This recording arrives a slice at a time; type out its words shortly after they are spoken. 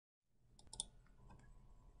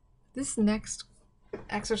This next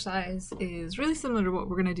exercise is really similar to what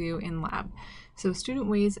we're going to do in lab. So student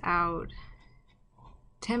weighs out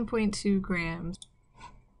 10.2 grams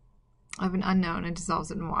of an unknown and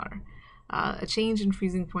dissolves it in water. A change in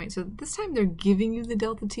freezing point. So this time they're giving you the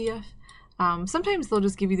delta TF. Sometimes they'll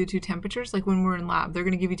just give you the two temperatures. Like when we're in lab, they're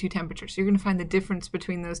going to give you two temperatures. So you're going to find the difference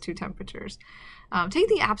between those two temperatures. Take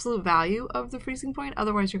the absolute value of the freezing point.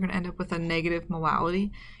 Otherwise, you're going to end up with a negative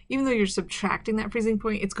molality. Even though you're subtracting that freezing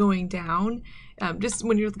point, it's going down. Just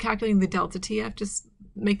when you're calculating the delta TF, just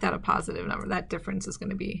make that a positive number. That difference is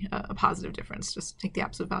going to be a positive difference. Just take the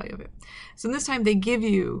absolute value of it. So this time they give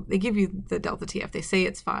you the delta TF. They say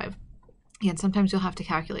it's 5. And sometimes you'll have to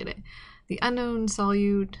calculate it. The unknown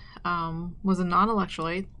solute was a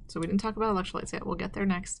non-electrolyte, so we didn't talk about electrolytes yet. We'll get there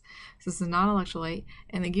next. So this is a non-electrolyte,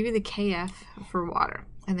 and they give you the KF for water,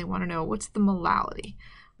 and they want to know what's the molality.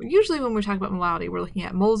 But usually when we talk about molality, we're looking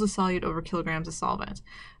at moles of solute over kilograms of solvent.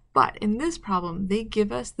 But in this problem, they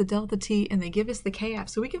give us the delta T and they give us the KF,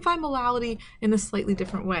 so we can find molality in a slightly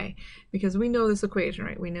different way, because we know this equation,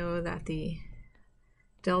 right? We know that the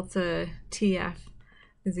delta TF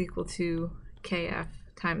is equal to KF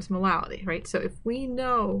times molality, right? So if we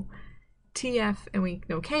know TF and we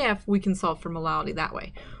know KF, we can solve for molality that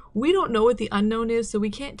way. We don't know what the unknown is, so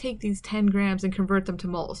we can't take these 10 grams and convert them to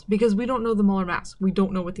moles because we don't know the molar mass. We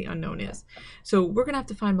don't know what the unknown is. So we're going to have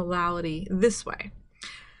to find molality this way.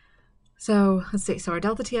 So let's see. So our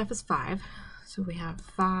delta TF is 5. So we have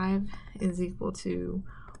 5 is equal to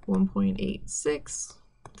 1.86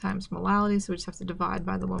 times molality. So we just have to divide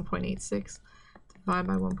by the 1.86. Divide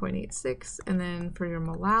by 1.86, and then for your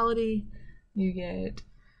molality, you get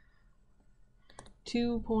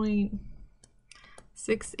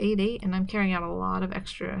 2.688, and I'm carrying out a lot of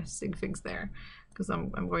extra sig figs there because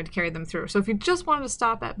I'm going to carry them through. So if you just wanted to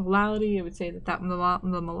stop at molality, I would say that the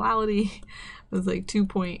molality was like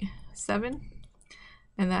 2.7,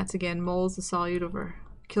 and that's again moles of solute over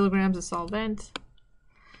kilograms of solvent.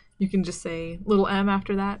 You can just say little m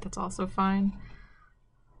after that. That's also fine.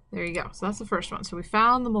 There you go. So that's the first one. So we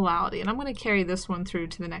found the molality, and I'm going to carry this one through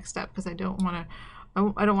to the next step because I don't want to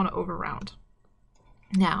overround.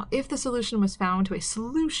 Now, if the solution was found to a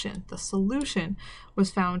solution, the solution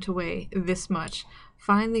was found to weigh this much.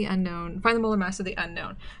 Find the unknown, find the molar mass of the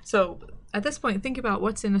unknown. So at this point, think about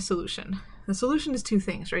what's in a solution. The solution is two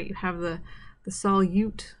things, right? You have the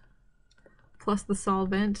solute plus the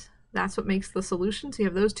solvent. That's what makes the solution. So you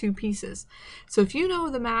have those two pieces. So if you know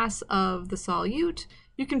the mass of the solute,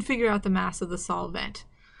 you can figure out the mass of the solvent.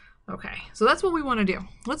 Okay, so that's what we want to do.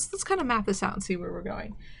 Let's kind of map this out and see where we're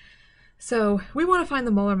going. So we want to find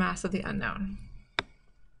the molar mass of the unknown.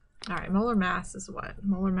 All right, molar mass is what?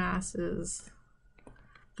 Molar mass is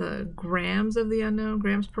the grams of the unknown,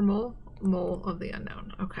 grams per mole of the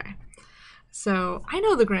unknown. Okay. So I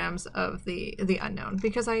know the grams of the unknown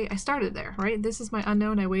because I started there, right? This is my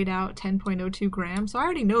unknown. I weighed out 10.02 grams, so I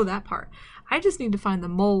already know that part. I just need to find the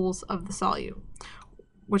moles of the solute,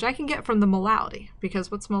 which I can get from the molality,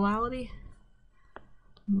 because what's molality?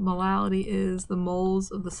 Molality is the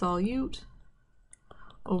moles of the solute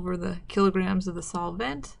over the kilograms of the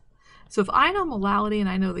solvent. So if I know molality and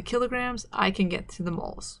I know the kilograms, I can get to the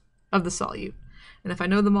moles of the solute. And if I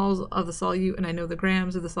know the moles of the solute and I know the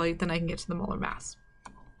grams of the solute, then I can get to the molar mass.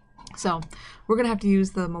 So we're going to have to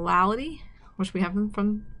use the molality, which we have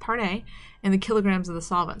from part A, and the kilograms of the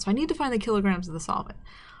solvent. So I need to find the kilograms of the solvent.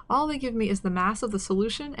 All they give me is the mass of the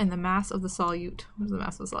solution and the mass of the solute. Where's the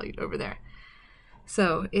mass of the solute? Over there.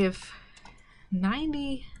 So if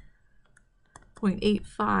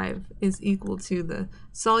 90.85 is equal to the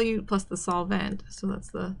solute plus the solvent, so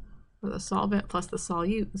that's the solvent plus the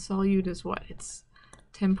solute. The solute is what? It's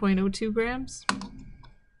 10.02 grams.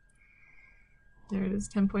 There it is,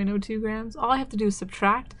 10.02 grams. All I have to do is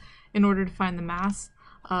subtract in order to find the mass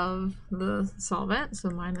of the solvent.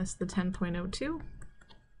 So minus the 10.02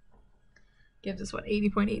 gives us what?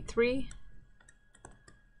 80.83.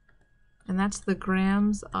 And that's the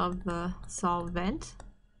grams of the solvent.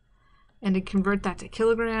 And to convert that to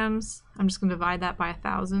kilograms, I'm just going to divide that by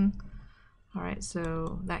 1,000. All right,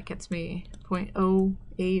 so that gets me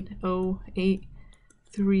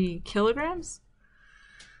 0.08083 kilograms.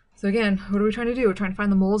 So again, what are we trying to do? We're trying to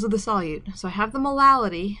find the moles of the solute. So I have the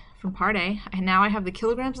molality from part A, and now I have the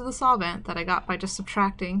kilograms of the solvent that I got by just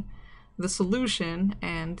subtracting the solution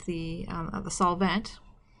and the solvent.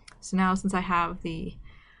 So now since I have the,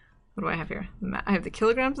 what do I have here? I have the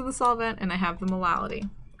kilograms of the solvent and I have the molality. I'm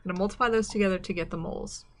going to multiply those together to get the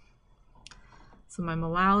moles. So my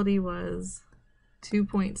molality was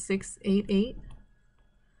 2.688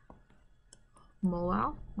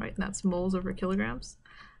 molal, right? And that's moles over kilograms.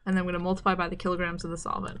 And then I'm going to multiply by the kilograms of the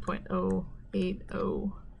solvent,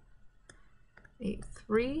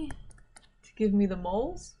 0.08083, to give me the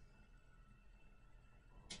moles,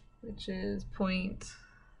 which is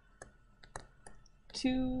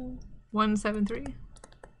 0.2173.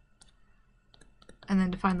 And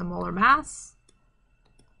then to find the molar mass,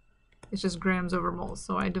 it's just grams over moles.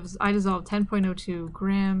 So I dissolved 10.02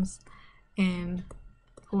 grams in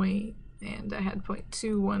and I had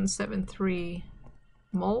 0.2173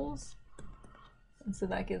 moles. And so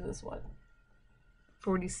that gives us what?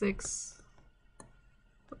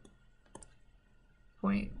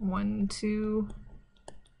 46.12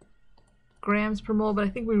 grams per mole, but I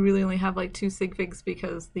think we really only have like 2 sig figs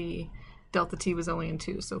because the delta T was only in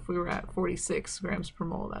 2. So if we were at 46 grams per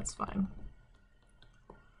mole, that's fine.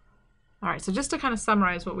 All right, so just to kind of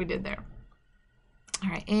summarize what we did there. All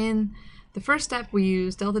right, in the first step, we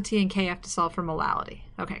used delta T and Kf to solve for molality.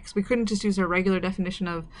 Okay, because we couldn't just use our regular definition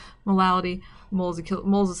of molality, moles of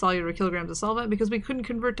solute over kilograms of solvent, because we couldn't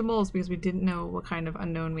convert to moles because we didn't know what kind of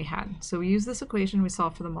unknown we had. So we used this equation, we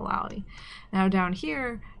solved for the molality. Now down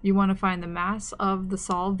here, you want to find the mass of the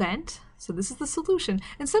solvent. So this is the solution.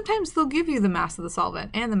 And sometimes they'll give you the mass of the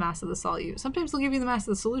solvent and the mass of the solute. Sometimes they'll give you the mass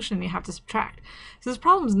of the solution and you have to subtract. So this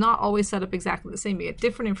problem is not always set up exactly the same. You get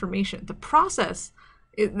different information. The process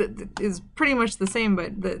is pretty much the same,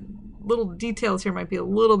 but the little details here might be a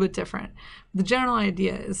little bit different. The general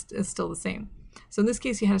idea is still the same. So in this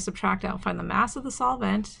case, you had to subtract out, find the mass of the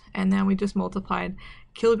solvent, and then we just multiplied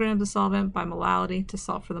kilograms of solvent by molality to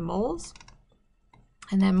solve for the moles.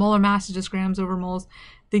 And then molar mass is just grams over moles.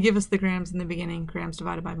 They give us the grams in the beginning. Grams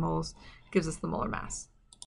divided by moles gives us the molar mass.